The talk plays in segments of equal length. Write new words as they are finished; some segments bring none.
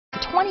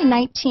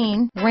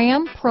2019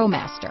 Ram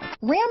ProMaster.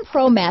 Ram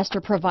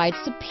ProMaster provides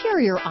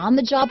superior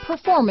on-the-job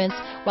performance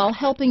while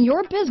helping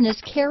your business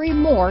carry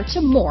more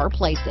to more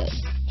places.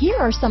 Here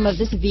are some of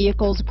this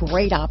vehicle's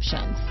great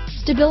options: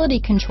 stability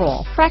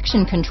control,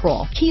 traction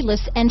control,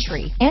 keyless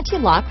entry,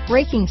 anti-lock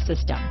braking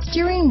system,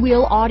 steering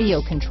wheel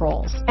audio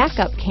controls,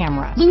 backup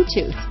camera,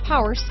 Bluetooth,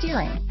 power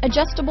steering,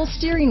 adjustable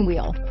steering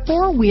wheel,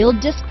 four-wheel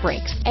disc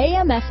brakes,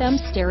 AM/FM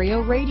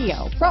stereo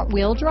radio,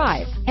 front-wheel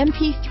drive,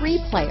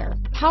 MP3 player,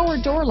 power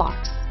door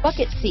locks,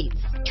 bucket seats,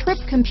 trip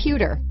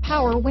computer,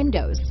 power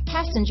windows,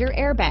 passenger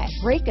airbag,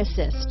 brake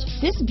assist.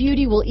 This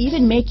beauty will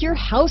even make your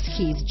house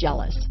keys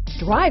jealous.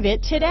 Drive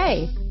it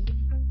today.